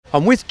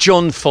I'm with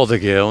John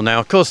Fothergill. Now,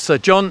 of course,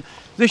 John,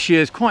 this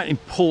year is quite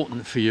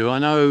important for you. I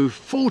know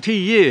 40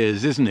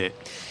 years, isn't it?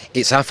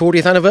 It's our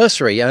 40th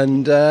anniversary,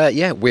 and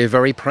we're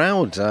very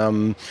proud.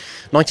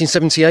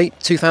 1978,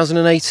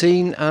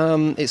 2018,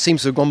 it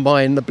seems to have gone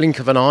by in the blink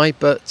of an eye,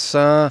 but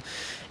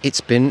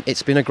it's been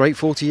a great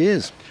 40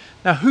 years.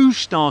 Now, who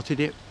started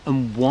it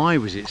and why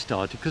was it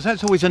started? Because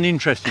that's always an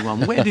interesting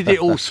one. Where did it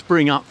all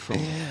spring up from?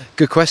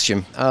 Good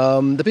question.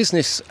 The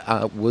business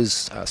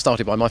was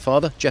started by my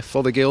father, Jeff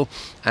Fothergill,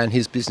 and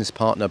his business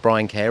partner,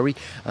 Brian Carey.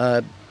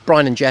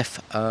 Brian and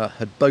Jeff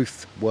had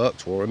both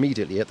worked, or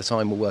immediately at the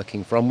time were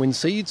working for Unwin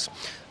Seeds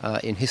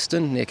in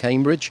Histon, near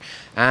Cambridge.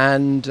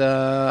 And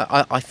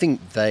I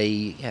think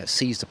they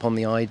seized upon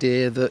the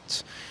idea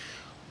that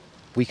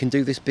we can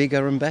do this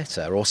bigger and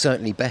better, or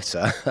certainly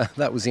better.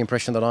 That was the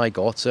impression that I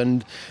got,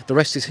 and the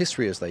rest is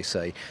history, as they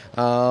say.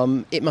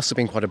 It must have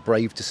been quite a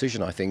brave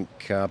decision, I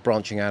think,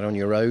 branching out on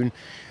your own.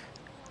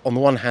 On the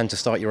one hand, to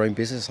start your own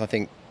business, I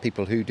think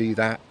people who do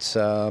that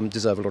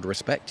deserve a lot of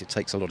respect. It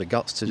takes a lot of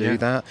guts to do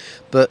that.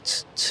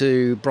 But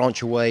to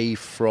branch away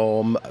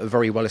from a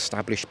very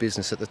well-established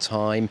business at the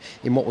time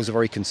in what was a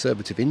very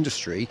conservative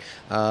industry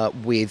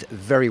with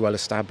very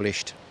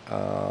well-established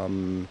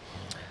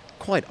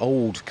quite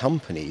old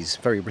companies,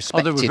 very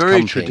respected companies. They were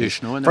very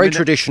traditional. Very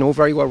traditional,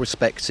 very well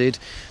respected.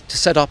 To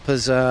set up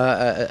as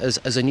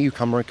a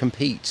newcomer and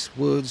compete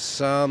was,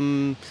 took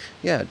some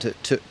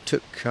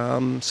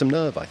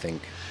nerve, I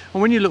think.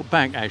 And when you look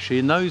back, actually,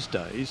 in those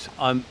days,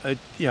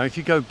 if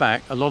you go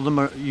back, a lot of them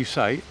are, you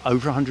say,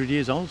 over 100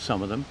 years old,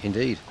 some of them.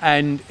 Indeed.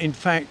 And in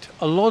fact,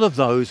 a lot of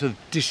those have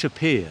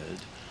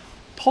disappeared,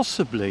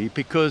 possibly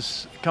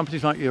because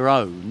companies like your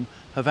own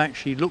have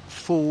actually looked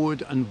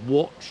forward and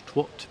watched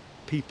what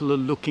people are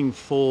looking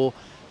for.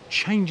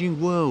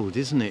 Changing world,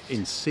 isn't it,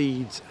 in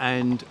seeds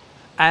and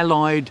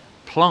allied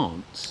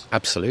plants?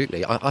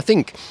 Absolutely. I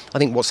think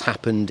what's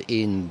happened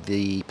in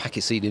the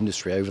packet seed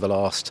industry over the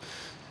last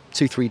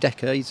 2-3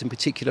 decades in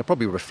particular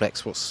probably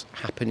reflects what's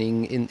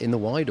happening in the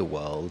wider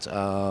world.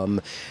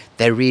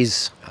 There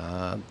is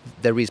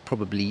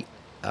probably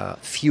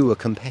fewer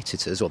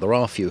competitors, or there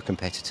are fewer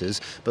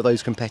competitors, but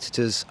those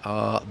competitors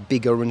are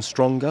bigger and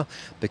stronger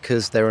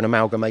because they're an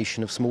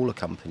amalgamation of smaller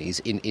companies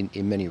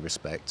in many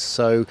respects.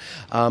 So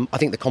I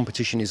think the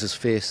competition is as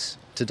fierce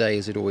today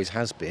as it always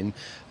has been,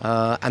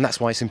 and that's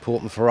why it's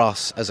important for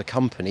us as a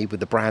company with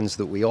the brands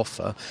that we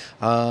offer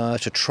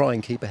to try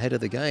and keep ahead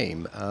of the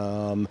game,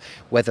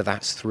 whether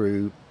that's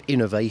through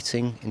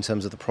innovating in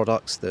terms of the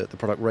products, the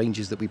product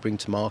ranges that we bring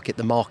to market,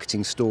 the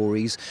marketing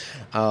stories,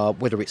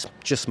 whether it's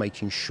just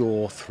making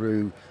sure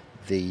through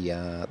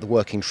the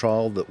working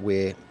trial that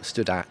we're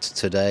stood at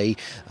today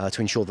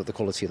to ensure that the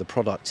quality of the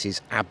product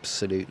is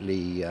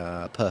absolutely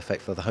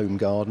perfect for the home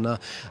gardener,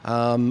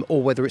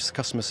 or whether it's the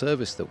customer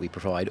service that we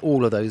provide.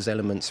 All of those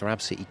elements are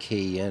absolutely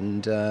key,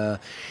 and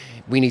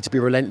we need to be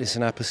relentless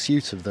in our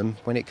pursuit of them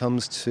when it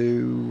comes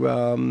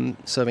to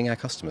serving our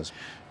customers.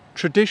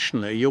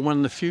 Traditionally, you're one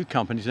of the few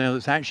companies now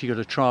that's actually got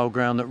a trial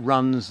ground that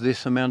runs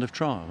this amount of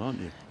trial,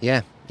 aren't you?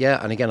 Yeah,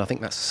 and again, I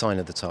think that's a sign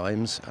of the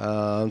times.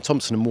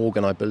 Thompson &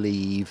 Morgan, I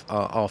believe,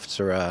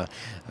 after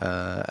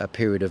a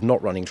period of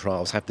not running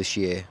trials, have this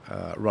year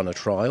run a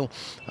trial.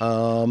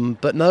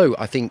 But no,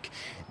 I think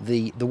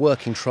the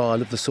working trial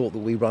of the sort that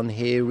we run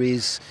here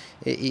is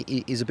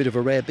a bit of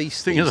a rare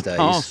beast these days. Thing of the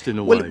past, in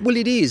a way. Well,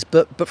 it is,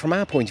 but from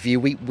our point of view,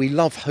 we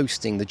love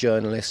hosting the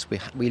journalists.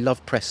 We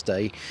love Press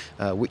Day,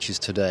 which is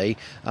today.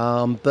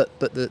 But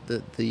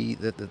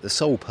the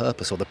sole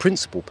purpose, or the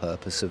principal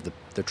purpose of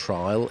the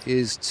trial,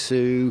 is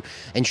to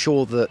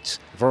ensure that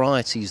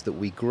varieties that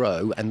we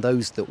grow and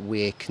those that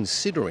we're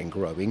considering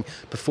growing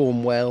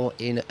perform well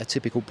in a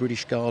typical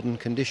British garden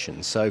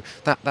condition. So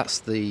that's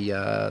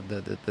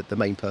the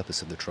main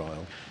purpose of the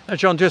trial. Now,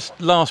 John, just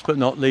last but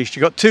not least,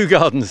 you've got two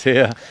gardens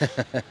here.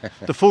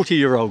 The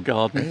 40-year-old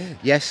garden.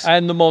 Yes.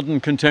 And the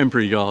modern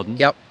contemporary garden.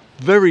 Yep.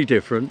 Very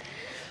different.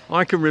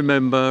 I can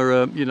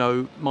remember,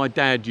 my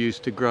dad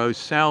used to grow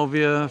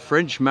salvia,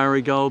 French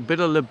marigold,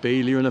 bit of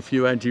lobelia and a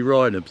few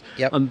antirrhinums.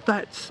 Yep. And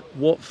that's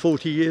what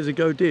 40 years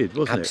ago did,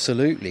 wasn't it?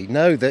 Absolutely.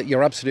 No,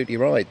 you're absolutely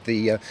right.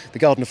 The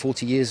garden of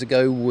 40 years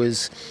ago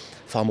was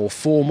far more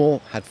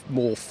formal, had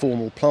more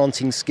formal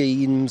planting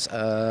schemes,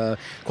 quite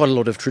a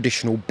lot of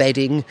traditional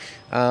bedding,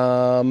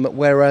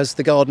 whereas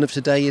the garden of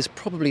today is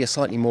probably a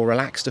slightly more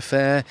relaxed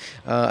affair,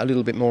 a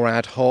little bit more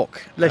ad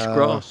hoc.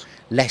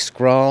 Less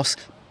grass.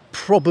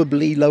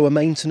 Probably lower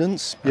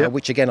maintenance,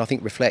 which again I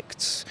think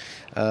reflects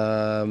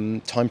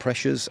time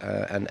pressures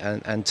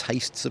and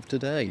tastes of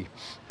today.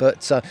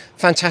 But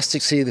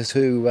fantastic to see the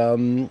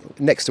two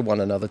next to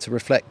one another to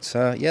reflect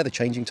the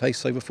changing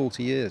tastes over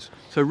 40 years.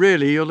 So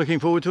really you're looking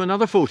forward to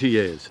another 40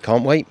 years?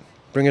 Can't wait.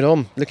 Bring it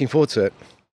on. Looking forward to it.